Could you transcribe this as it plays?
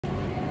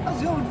How's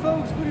it going,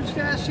 folks? Voodoo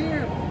Stache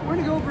here. We're going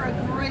to go over a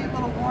great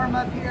little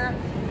warm-up here.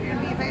 We're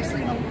going to be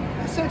basically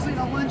essentially in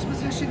a lunge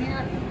position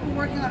here. We're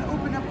working on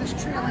opening up this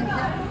trailing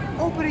hip,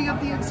 opening up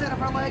the inside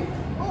of our leg,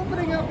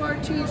 opening up our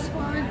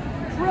T-spine,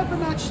 prepping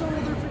that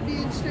shoulder for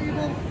being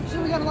stable.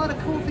 So we got a lot of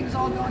cool things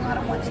all going on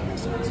at once in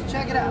this one, so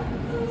check it out.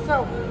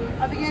 So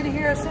I begin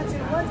here essentially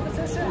in lunge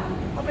position.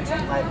 I'm going to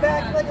take my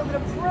back leg, I'm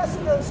going to press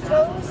those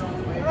toes,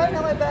 and right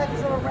now my back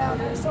is all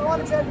around here. So I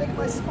want to try to make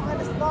my spine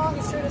as long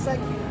and straight as I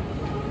can.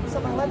 So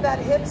I'm going to let that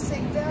hip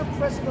sink down,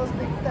 pressing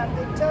that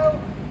big toe,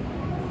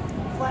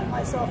 flatten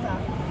myself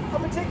out.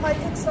 I'm going to take my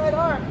inside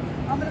arm.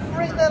 I'm going to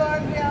bring that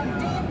arm down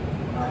deep.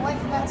 I'm going to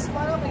lengthen that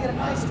spine. I'm going to get a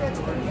nice stretch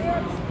through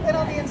here and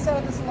on the inside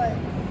of this leg.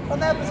 From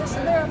that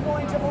position there, I'm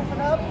going to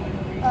open up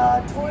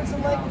towards the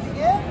leg to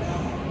begin.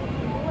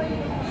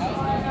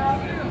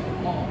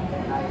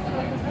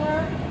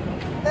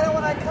 Then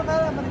when I come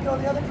out, I'm going to go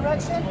the other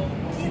direction.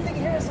 Key thing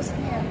here is this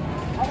hand.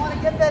 I want to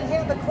get that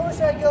hand, the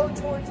closer I go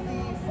towards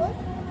the foot,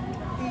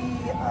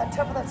 the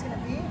tougher that's going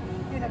to be.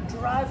 You're going to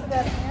drive for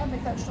that hand,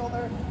 make that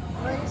shoulder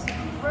raise,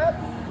 prep.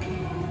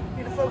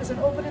 You're going to focus on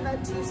opening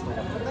that T-spine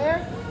up from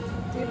there.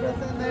 Deep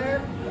breath in there,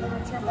 and then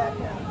return back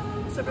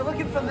down. So if you're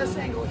looking from this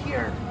angle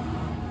here,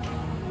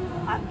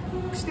 I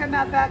extend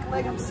that back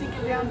leg, I'm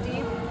sinking down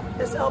deep.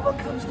 This elbow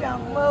comes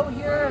down low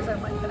here as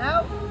I lengthen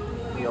out.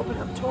 We open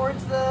up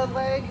towards the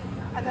leg.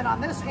 And then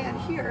on this hand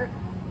here,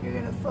 you're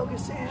going to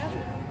focus in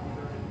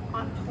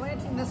on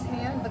planting this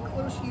hand. The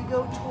closer you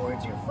go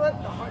towards your foot,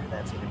 the harder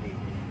that's going to be.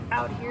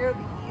 Out here,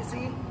 it'll be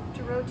easy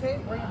to rotate.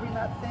 We're going to bring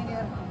that thing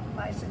in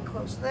nice and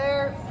close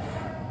there.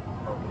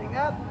 Opening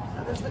up.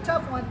 Now this is the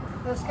tough one.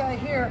 This guy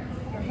here,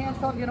 your hand's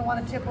probably going to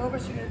want to tip over,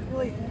 so you're going to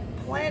really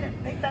plant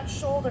it. Make that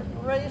shoulder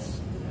brace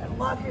and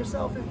lock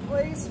yourself in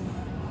place.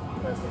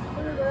 Press it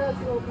clear there as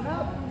you open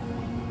up.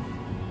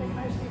 Take a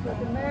nice deep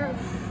breath in there.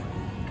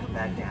 Come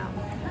back down.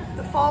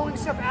 The following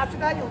step after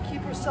that, you'll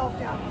keep yourself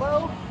down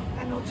low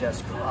and you'll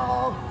just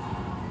crawl,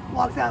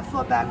 walk that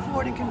foot back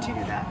forward and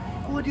continue that.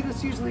 We'll do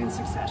this usually in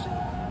succession.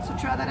 So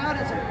try that out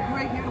as a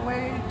great new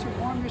way to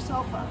warm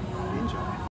yourself up. Enjoy.